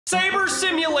SABER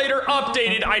Simulator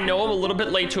updated. I know I'm a little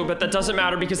bit late to it, but that doesn't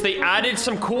matter because they added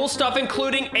some cool stuff,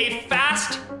 including a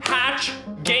fast hatch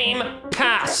game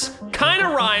pass. Kinda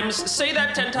rhymes. Say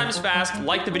that 10 times fast.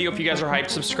 Like the video if you guys are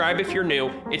hyped. Subscribe if you're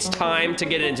new. It's time to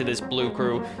get into this blue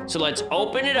crew. So let's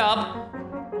open it up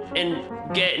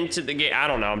and get into the game. I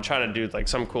don't know. I'm trying to do like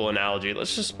some cool analogy.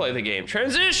 Let's just play the game.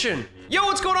 Transition. Yo,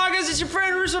 what's going on, guys? It's your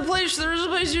friend RussoPlays, the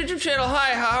RussoPlays YouTube channel.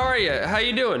 Hi, how are you? How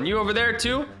you doing? You over there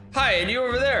too? Hi, and you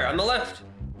over there on the left.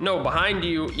 No, behind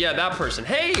you. Yeah, that person.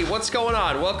 Hey, what's going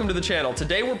on? Welcome to the channel.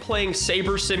 Today we're playing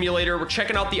SABER Simulator. We're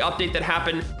checking out the update that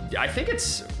happened. I think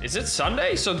is it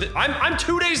Sunday? So I'm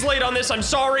 2 days late on this. I'm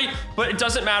sorry, but it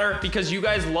doesn't matter because you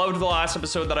guys loved the last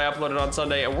episode that I uploaded on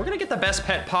Sunday, and we're gonna get the best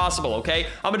pet possible, okay?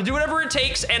 I'm gonna do whatever it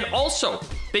takes, and also,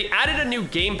 they added a new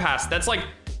game pass.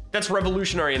 That's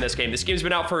revolutionary in this game. This game's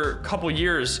been out for a couple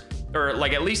years, or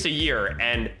like at least a year,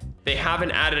 and they haven't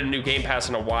added a new game pass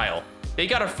in a while. They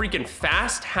got a freaking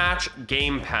fast hatch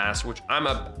game pass, which I'm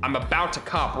about to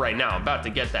cop right now. I'm about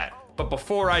to get that. But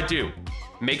before I do,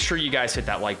 make sure you guys hit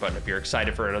that like button if you're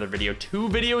excited for another video. 2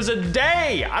 videos a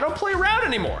day. I don't play around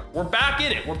anymore. We're back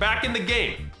in it. We're back in the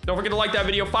game. Don't forget to like that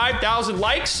video. 5,000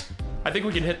 likes. I think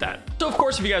we can hit that. So of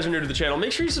course, if you guys are new to the channel,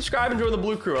 make sure you subscribe and join the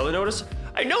blue crew. I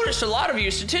noticed a lot of you,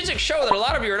 statistics show that a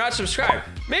lot of you are not subscribed.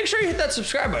 Make sure you hit that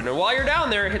subscribe button. And while you're down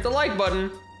there, hit the like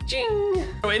button. Ching.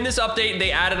 So in this update,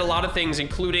 they added a lot of things,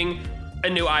 including a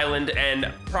new island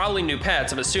and probably new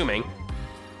pets, I'm assuming.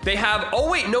 They have, oh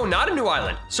wait, no, not a new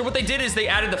island. So what they did is they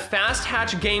added the Fast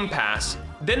Hatch Game Pass.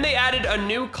 Then they added a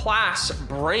new class,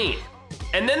 Brain.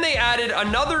 And then they added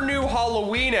another new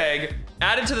Halloween egg.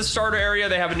 Added to the starter area,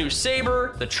 they have a new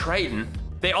Saber, the Triton.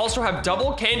 They also have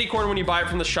double candy corn when you buy it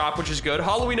from the shop, which is good.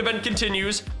 Halloween event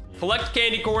continues. Collect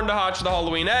candy corn to hatch the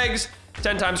Halloween eggs.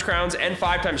 10 times crowns and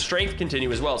 5 times strength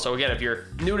continue as well. So again, if you're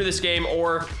new to this game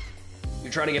or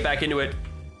you're trying to get back into it,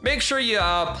 make sure you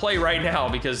play right now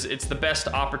because it's the best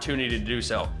opportunity to do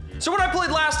so. So when I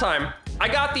played last time, I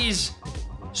got these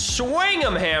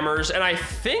swing-em hammers, and I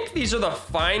think these are the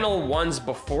final ones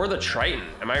before the Triton.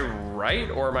 Am I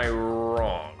right or am I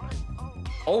wrong?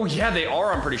 Oh yeah, they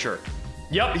are, I'm pretty sure.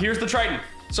 Yep, here's the Triton.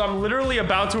 So I'm literally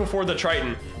about to afford the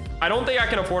Triton. I don't think I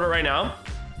can afford it right now.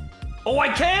 Oh, I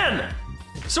can!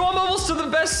 So I'm almost to the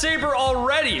best Saber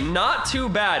already. Not too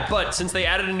bad, but since they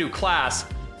added a new class,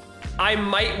 I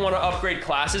might want to upgrade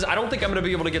classes. I don't think I'm going to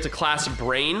be able to get to class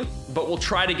Brain, but we'll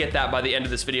try to get that by the end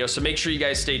of this video. So make sure you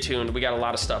guys stay tuned. We got a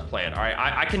lot of stuff planned. All right,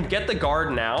 I can get the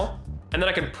guard now, and then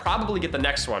I can probably get the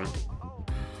next one.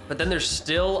 But then there's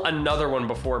still another one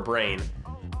before Brain.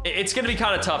 It's going to be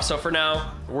kind of tough. So for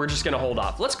now, we're just going to hold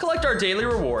off. Let's collect our daily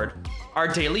reward, our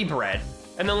daily bread,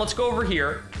 and then let's go over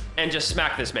here and just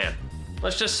smack this man.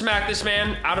 Let's just smack this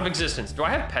man out of existence. Do I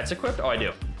have pets equipped? Oh, I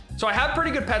do. So I have pretty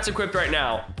good pets equipped right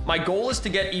now. My goal is to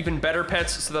get even better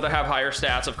pets so that I have higher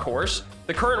stats, of course.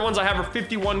 The current ones I have are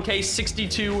 51k,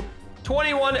 62,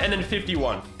 21, and then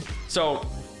 51. So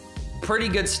pretty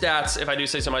good stats, if I do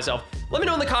say so myself. Let me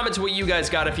know in the comments what you guys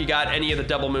got, if you got any of the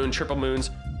double moon, triple moons,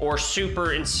 or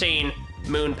super insane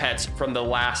moon pets from the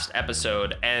last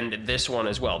episode and this one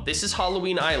as well. This is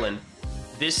Halloween Island.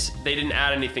 They didn't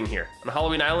add anything here. On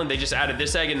Halloween Island, they just added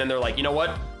this egg, and then they're like, you know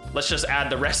what? Let's just add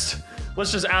the rest.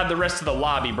 Let's just add the rest of the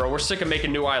lobby, bro. We're sick of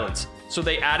making new islands. So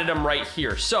they added them right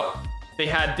here. So they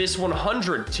had this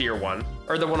 100 tier one,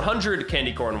 or the 100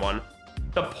 candy corn one,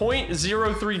 the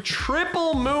 0.03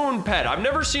 triple moon pet. I've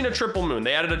never seen a triple moon.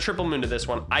 They added a triple moon to this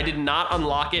one. I did not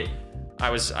unlock it.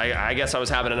 I guess I was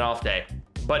having an off day.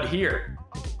 But here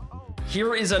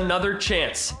is another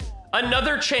chance.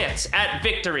 Another chance at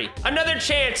victory. Another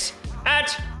chance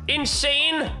at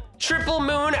insane triple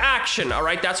moon action. All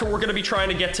right, that's what we're gonna be trying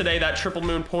to get today, that triple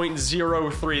moon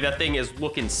 0.03. That thing is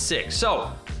looking sick.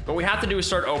 So what we have to do is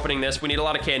start opening this. We need a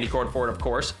lot of candy corn for it, of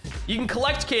course. You can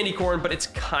collect candy corn, but it's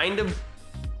kind of,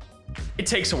 it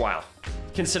takes a while,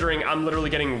 considering I'm literally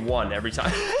getting one every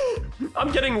time.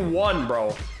 I'm getting one,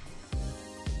 bro.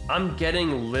 I'm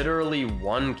getting literally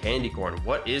one candy corn.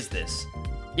 What is this?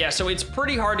 Yeah, so it's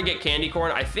pretty hard to get candy corn.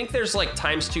 I think there's like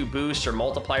 ×2 boosts or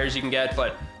multipliers you can get,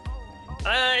 but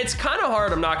it's kind of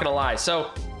hard, I'm not gonna lie.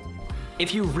 So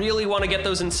if you really want to get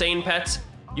those insane pets,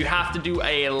 you have to do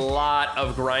a lot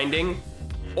of grinding,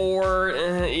 or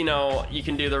you know, you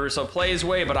can do the RussoPlays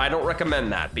way, but I don't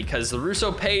recommend that because the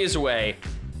RussoPlays way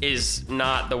is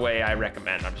not the way I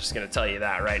recommend. I'm just gonna tell you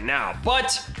that right now,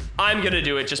 but I'm gonna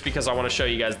do it just because I want to show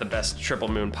you guys the best triple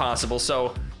moon possible.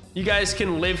 So you guys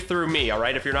can live through me, all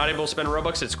right? If you're not able to spend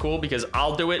Robux, it's cool because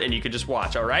I'll do it and you can just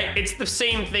watch, all right? It's the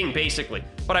same thing, basically.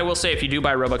 But I will say, if you do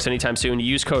buy Robux anytime soon,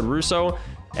 use code Russo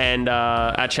and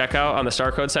at checkout on the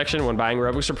star code section when buying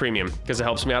Robux or Premium, because it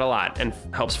helps me out a lot and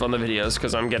helps fund the videos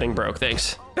because I'm getting broke.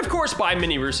 Thanks. Of course, buy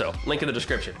Mini Russo. Link in the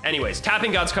description. Anyways,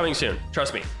 Tapping God's coming soon.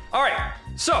 Trust me. All right,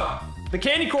 so the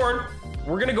candy corn,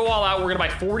 we're gonna go all out. We're gonna buy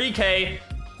 40K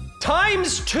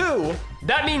times 2.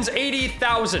 That means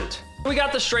 80,000. We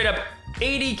got the straight up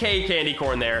 80K candy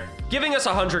corn there, giving us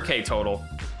 100K total.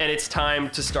 And it's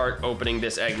time to start opening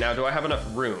this egg. Now, do I have enough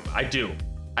room? I do.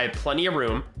 I have plenty of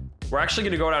room. We're actually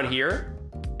gonna go down here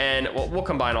and we'll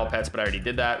combine all pets, but I already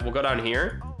did that. We'll go down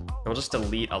here and we'll just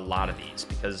delete a lot of these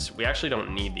because we actually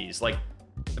don't need these. Like,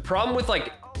 the problem with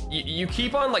like, you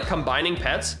keep on like combining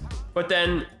pets, but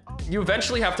then you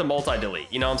eventually have to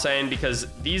multi-delete, you know what I'm saying? Because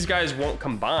these guys won't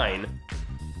combine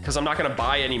because I'm not gonna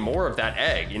buy any more of that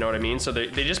egg, you know what I mean? So they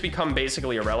just become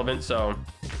basically irrelevant. So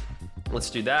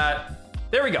let's do that.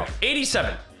 There we go,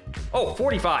 87. Oh,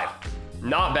 45,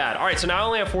 not bad. All right, so now I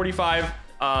only have 45,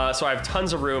 so I have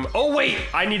tons of room. Oh wait,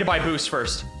 I need to buy boosts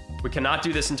first. We cannot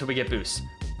do this until we get boosts.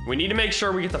 We need to make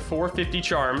sure we get the 450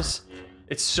 charms.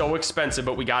 It's so expensive,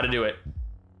 but we gotta do it.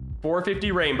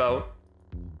 450 rainbow,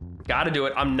 gotta do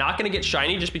it. I'm not gonna get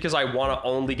shiny just because I wanna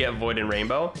only get void and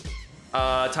rainbow.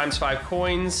 Times 5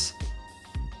 coins.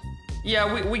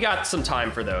 Yeah, we got some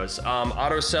time for those.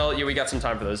 Auto sell, yeah, we got some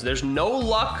time for those. There's no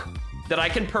luck that I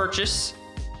can purchase,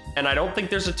 and I don't think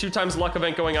there's a 2 times luck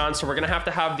event going on, so we're gonna have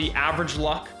to have the average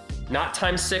luck, not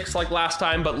times 6 like last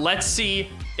time, but let's see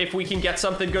if we can get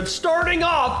something good. Starting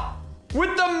off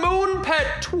with the moon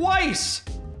pet twice.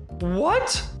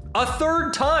 What? A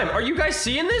 3rd time. Are you guys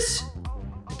seeing this?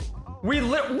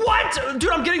 What?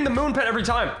 Dude, I'm getting the moon pet every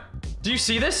time. Do you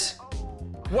see this?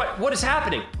 What is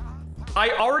happening?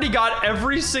 I already got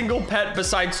every single pet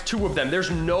besides 2 of them.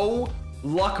 There's no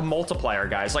luck multiplier,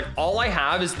 guys. Like, all I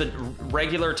have is the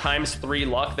regular times 3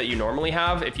 luck that you normally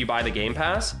have if you buy the game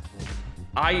pass.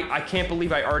 I can't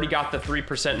believe I already got the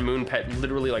 3% moon pet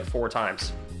literally like 4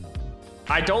 times.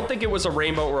 I don't think it was a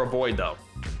rainbow or a void though.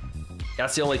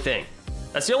 That's the only thing.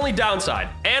 That's the only downside.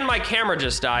 And my camera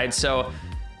just died, so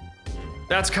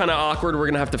that's kind of awkward. We're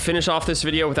gonna have to finish off this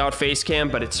video without face cam,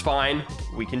 but it's fine.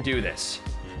 We can do this.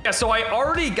 Yeah, so I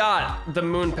already got the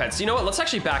moon pets. You know what? Let's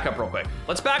actually back up real quick.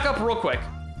 Let's back up real quick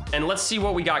and let's see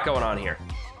what we got going on here.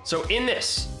 So in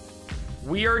this,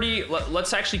 we already,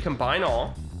 let's actually combine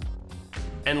all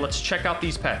and let's check out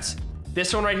these pets.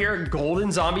 This one right here,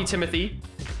 Golden Zombie Timothy.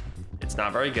 It's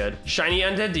not very good. Shiny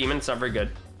Undead Demon, it's not very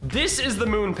good. This is the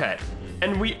moon pet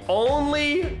and we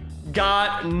only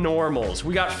got normals.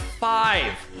 We got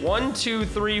 5. 1, 2,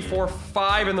 3, 4,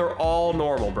 5, and they're all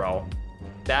normal, bro.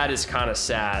 That is kind of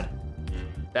sad.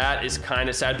 That is kind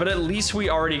of sad, but at least we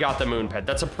already got the moon pet.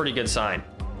 That's a pretty good sign.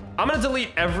 I'm gonna delete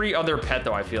every other pet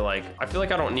though, I feel like. I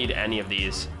don't need any of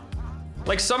these.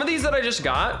 Like, some of these that I just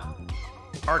got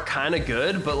are kind of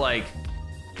good, but like,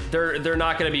 they're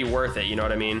not gonna be worth it, you know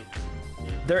what I mean?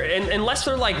 Unless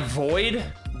they're like void,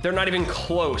 they're not even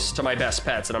close to my best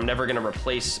pets, and I'm never gonna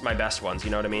replace my best ones,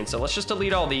 you know what I mean? So let's just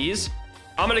delete all these.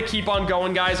 I'm gonna keep on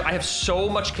going, guys. I have so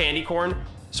much candy corn,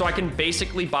 so I can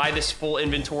basically buy this full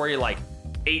inventory like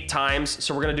 8 times.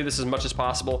 So we're gonna do this as much as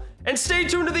possible. And stay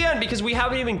tuned to the end because we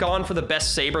haven't even gone for the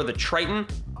best saber, the Triton.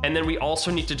 And then we also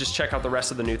need to just check out the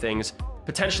rest of the new things,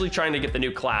 potentially trying to get the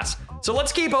new class. So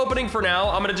let's keep opening for now.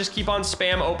 I'm gonna just keep on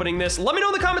spam opening this. Let me know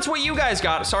in the comments what you guys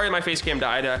got. Sorry my face cam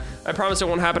died. I promise it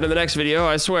won't happen in the next video.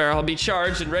 I swear, I'll be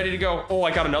charged and ready to go. Oh,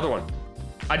 I got another one.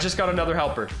 I just got another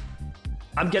helper.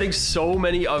 I'm getting so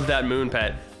many of that moon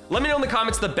pet. Let me know in the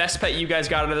comments the best pet you guys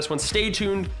got out of this one. Stay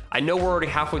tuned. I know we're already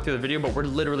halfway through the video, but we're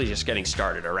literally just getting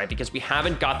started, all right? Because we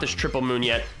haven't got this triple moon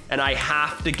yet, and I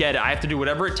have to get it. I have to do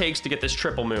whatever it takes to get this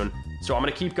triple moon. So I'm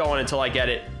gonna keep going until I get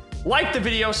it. Like the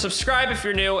video, subscribe if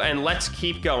you're new, and let's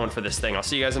keep going for this thing. I'll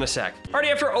see you guys in a sec.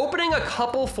 Alrighty, after opening a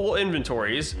couple full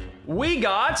inventories, we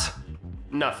got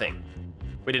nothing.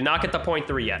 We did not get the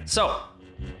 0.3 yet. So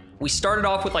we started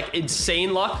off with like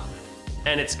insane luck,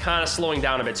 and it's kind of slowing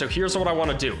down a bit. So here's what I want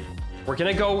to do. We're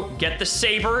gonna go get the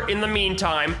saber in the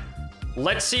meantime.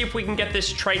 Let's see if we can get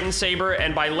this Triton saber,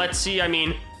 and by let's see, I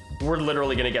mean, we're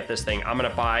literally gonna get this thing. I'm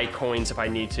gonna buy coins if I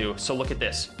need to. So look at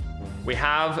this. We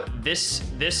have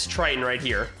this Triton right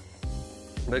here,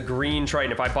 the green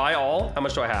Triton. If I buy all, how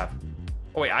much do I have?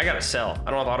 Oh wait, I gotta sell.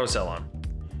 I don't have auto sell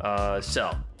on.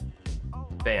 Sell.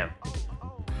 Bam.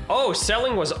 Oh,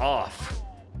 selling was off.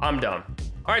 I'm dumb.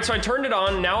 All right, so I turned it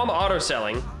on. Now I'm auto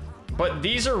selling, but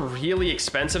these are really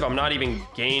expensive. I'm not even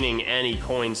gaining any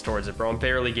coins towards it, bro. I'm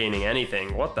barely gaining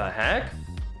anything. What the heck?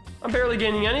 I'm barely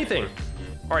gaining anything.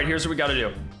 All right, here's what we gotta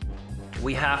do.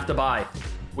 We have to buy.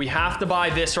 We have to buy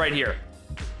this right here.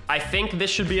 I think this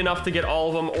should be enough to get all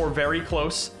of them or very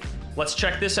close. Let's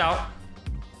check this out.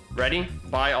 Ready?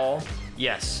 Buy all.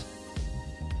 Yes.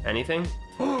 Anything?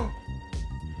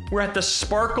 We're at the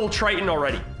Sparkle Triton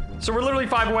already. So we're literally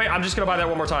 5 away. I'm just gonna buy that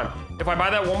one more time. If I buy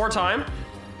that one more time,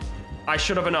 I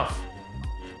should have enough.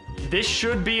 This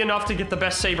should be enough to get the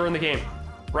best Saber in the game.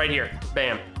 Right here.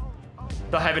 Bam.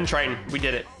 The Heaven Triton. We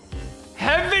did it.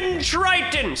 Heaven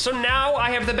Triton! So now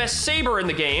I have the best Saber in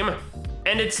the game.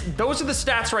 And those are the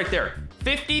stats right there.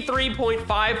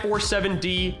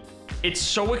 53.547D. It's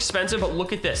so expensive, but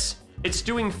look at this. It's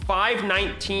doing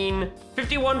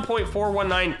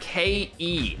 51.419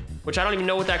 KE, which I don't even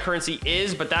know what that currency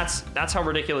is, but that's how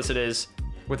ridiculous it is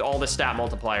with all the stat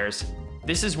multipliers.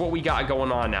 This is what we got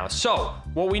going on now. So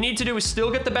what we need to do is still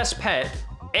get the best pet.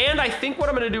 And I think what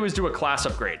I'm gonna do is do a class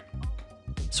upgrade.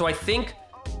 So I think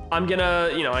I'm gonna,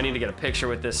 I need to get a picture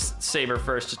with this Saber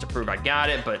first just to prove I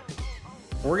got it, but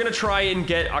we're gonna try and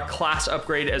get a class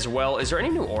upgrade as well. Is there any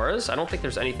new auras? I don't think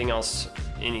there's anything else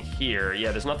in here.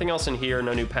 Yeah, there's nothing else in here,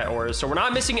 no new pet auras. So we're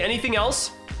not missing anything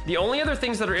else. The only other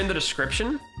things that are in the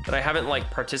description that I haven't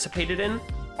participated in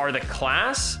are the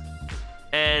class,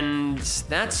 and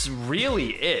that's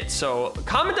really it. So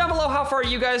comment down below how far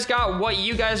you guys got, what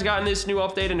you guys got in this new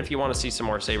update, and if you wanna see some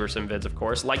more Saber Sim vids, of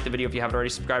course. Like the video if you haven't already,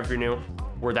 subscribed if you're new.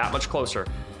 We're that much closer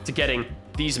to getting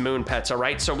these moon pets, all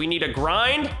right? So we need a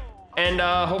grind, and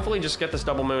hopefully just get this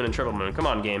double moon and triple moon. Come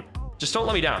on, game. Just don't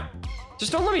let me down.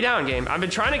 Just don't let me down, game. I've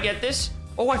been trying to get this.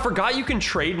 Oh, I forgot you can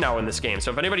trade now in this game.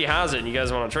 So if anybody has it and you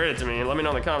guys want to trade it to me, let me know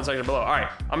in the comment section below. All right,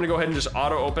 I'm gonna go ahead and just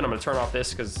auto open. I'm gonna turn off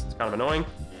this because it's kind of annoying.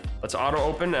 Let's auto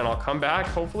open and I'll come back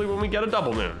hopefully when we get a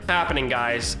double moon. Happening,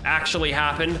 guys. Actually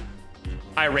happened.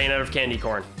 I ran out of candy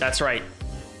corn. That's right.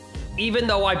 Even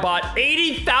though I bought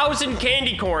 80,000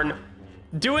 candy corn,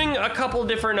 doing a couple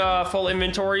different full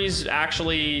inventories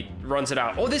actually runs it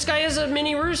out. Oh, this guy is a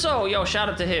Mini Russo. Yo, shout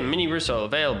out to him. Mini Russo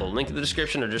available. Link in the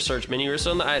description or just search Mini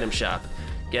Russo in the item shop.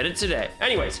 Get it today.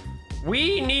 Anyways,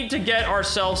 we need to get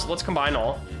ourselves, let's combine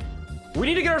all. We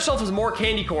need to get ourselves more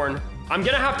candy corn. I'm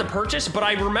gonna have to purchase, but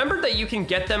I remembered that you can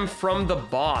get them from the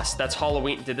boss. That's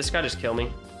Halloween. Did this guy just kill me?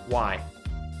 Why?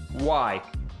 Why?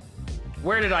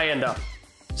 Where did I end up?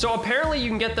 So apparently you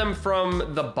can get them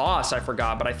from the boss, I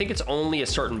forgot, but I think it's only a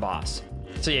certain boss.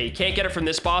 So yeah, you can't get it from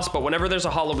this boss, but whenever there's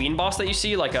a Halloween boss that you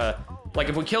see, like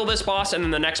if we kill this boss and then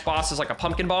the next boss is like a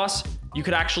pumpkin boss, you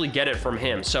could actually get it from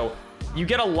him. So you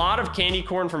get a lot of candy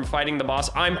corn from fighting the boss.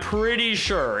 I'm pretty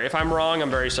sure, if I'm wrong, I'm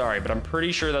very sorry, but I'm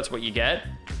pretty sure that's what you get.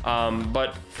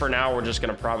 But for now, we're just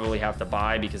gonna probably have to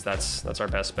buy because that's our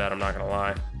best bet, I'm not gonna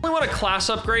lie. We want a class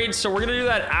upgrade, so we're gonna do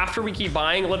that after we keep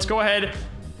buying. Let's go ahead.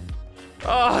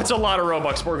 Oh, it's a lot of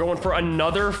Robux. We're going for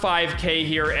another 5K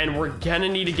here, and we're gonna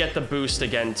need to get the boost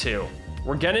again, too.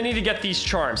 We're gonna need to get these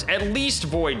charms, at least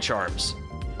Void charms.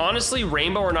 Honestly,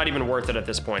 Rainbow are not even worth it at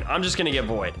this point. I'm just gonna get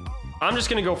Void. I'm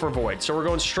just gonna go for Void. So we're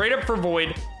going straight up for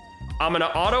Void. I'm gonna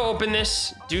auto open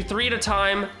this, do 3 at a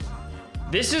time.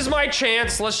 This is my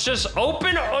chance. Let's just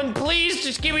open, and please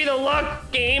just give me the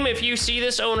luck, game. If you see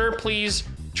this owner, please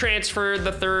transfer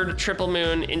the 3rd triple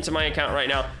moon into my account right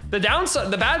now. The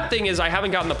downside, the bad thing is I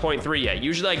haven't gotten the 0.3 yet.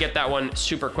 Usually I get that one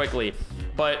super quickly,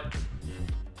 but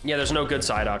yeah, there's no good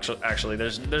side actually.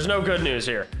 There's no good news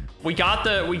here. We got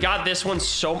this one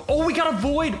oh, we got a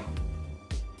Void.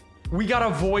 We got to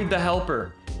Void the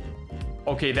helper.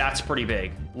 Okay, that's pretty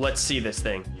big. Let's see this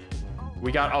thing.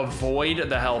 We got a Void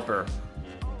the helper.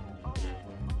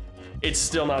 It's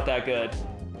still not that good.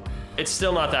 It's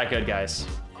still not that good, guys.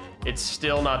 It's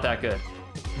still not that good.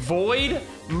 Void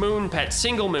moon pet,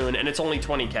 single moon, and it's only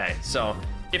 20K. So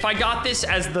if I got this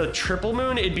as the triple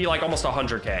moon, it'd be like almost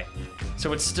 100K.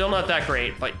 So it's still not that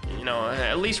great, but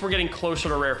at least we're getting closer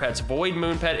to rare pets. Void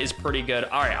moon pet is pretty good.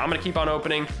 All right, I'm gonna keep on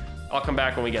opening. I'll come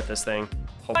back when we get this thing.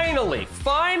 Finally.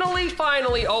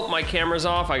 Oh, my camera's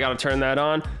off. I gotta turn that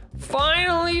on.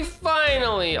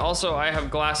 Finally. Also, I have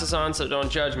glasses on, so don't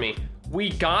judge me. We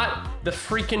got the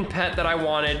freaking pet that I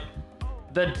wanted.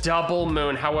 The double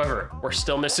moon. However, we're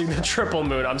still missing the triple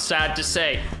moon, I'm sad to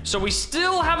say. So we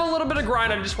still have a little bit of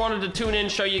grind. I just wanted to tune in,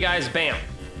 show you guys, bam.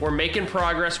 We're making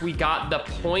progress. We got the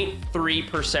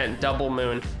 0.3% double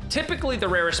moon. Typically the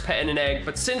rarest pet in an egg,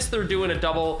 but since they're doing a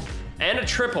double and a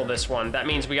triple this one, that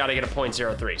means we gotta get a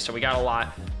 0.03. So we got a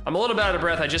lot. I'm a little bit out of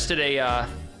breath. I just did a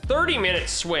 30-minute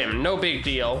swim. No big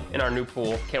deal in our new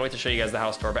pool. Can't wait to show you guys the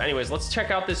house tour. But anyways, let's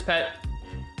check out this pet,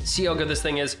 see how good this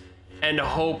thing is, and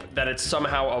hope that it's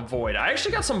somehow a Void. I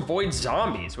actually got some Void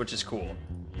zombies, which is cool.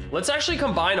 Let's actually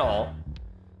combine all,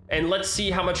 and let's see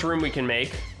how much room we can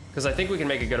make, because I think we can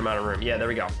make a good amount of room. Yeah, there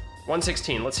we go.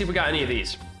 116. Let's see if we got any of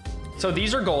these. So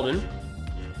these are golden.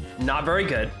 Not very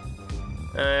good.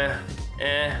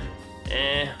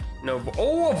 No.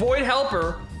 Oh, a Void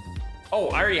helper. Oh,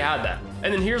 I already had that.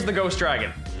 And then here's the ghost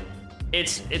dragon.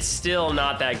 It's still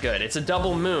not that good. It's a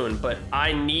double moon, but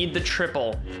I need the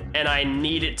triple, and I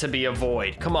need it to be a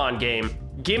void. Come on, game.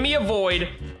 Give me a void.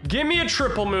 Give me a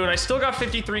triple moon. I still got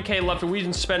 53K left, and we've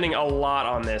been spending a lot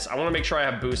on this. I want to make sure I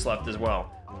have boosts left as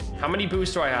well. How many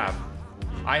boosts do I have?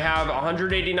 I have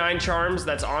 189 charms.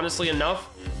 That's honestly enough.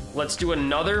 Let's do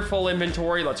another full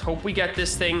inventory. Let's hope we get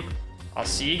this thing. I'll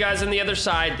see you guys on the other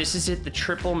side. This is it, the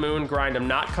triple moon grind. I'm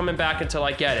not coming back until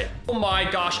I get it. Oh my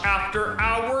gosh, after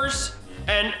hours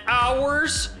and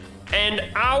hours and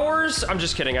hours. I'm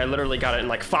just kidding. I literally got it in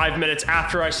like 5 minutes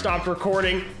after I stopped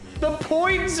recording. The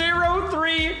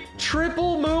 0.03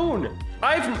 triple moon.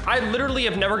 I literally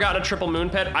have never gotten a triple moon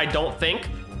pet, I don't think,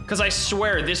 because I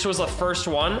swear this was the first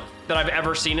one that I've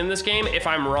ever seen in this game. If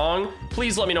I'm wrong,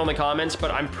 please let me know in the comments,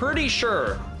 but I'm pretty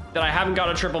sure that I haven't got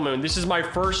a triple moon. This is my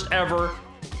first ever,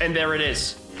 and there it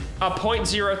is. A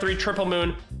 0.03 triple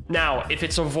moon. Now, if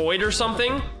it's a void or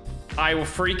something, I will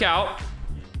freak out.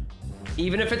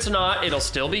 Even if it's not, it'll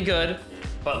still be good,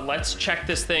 but let's check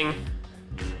this thing.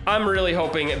 I'm really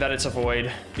hoping that it's a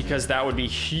void, because that would be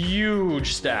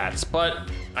huge stats,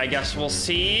 but I guess we'll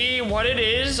see what it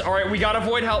is. All right, we got a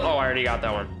void health. Oh, I already got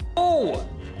that one. Oh,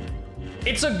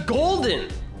 it's a golden.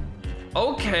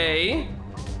 Okay,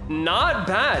 not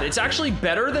bad. It's actually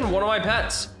better than one of my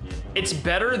pets. It's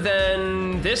better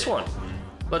than this one.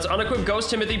 Let's unequip Ghost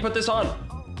Timothy, put this on.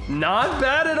 Not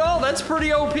bad at all. That's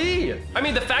pretty OP. I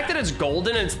mean, the fact that it's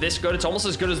golden and it's this good, it's almost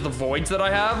as good as the voids that I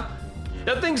have.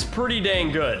 That thing's pretty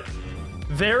dang good.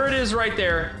 There it is right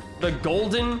there. The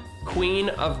Golden Queen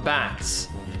of Bats.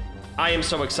 I am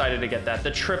so excited to get that. The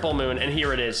triple moon, and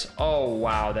here it is. Oh,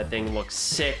 wow, that thing looks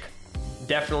sick.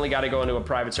 Definitely got to go into a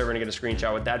private server and get a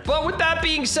screenshot with that. But with that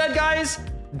being said, guys,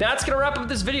 that's going to wrap up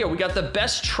this video. We got the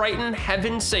best Triton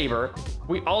Heaven Saber.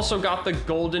 We also got the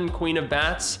Golden Queen of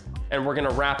Bats. And we're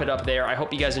gonna wrap it up there. I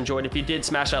hope you guys enjoyed. If you did,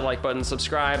 smash that like button,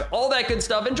 subscribe, all that good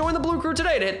stuff, and join the Blue Crew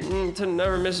today to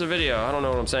never miss a video. I don't know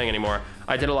what I'm saying anymore.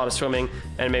 I did a lot of swimming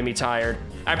and it made me tired.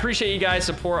 I appreciate you guys'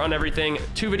 support on everything.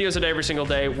 2 videos a day every single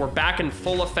day. We're back in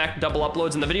full effect, double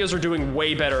uploads, and the videos are doing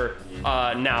way better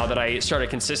now that I started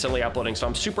consistently uploading. So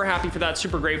I'm super happy for that,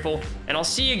 super grateful. And I'll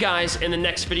see you guys in the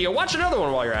next video. Watch another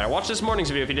one while you're at it. Watch this morning's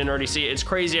video if you didn't already see it. It's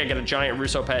crazy. I got a giant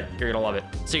Russo pet. You're gonna love it.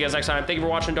 See you guys next time. Thank you for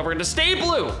watching. Don't forget to stay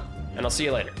blue. And I'll see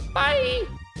you later. Bye.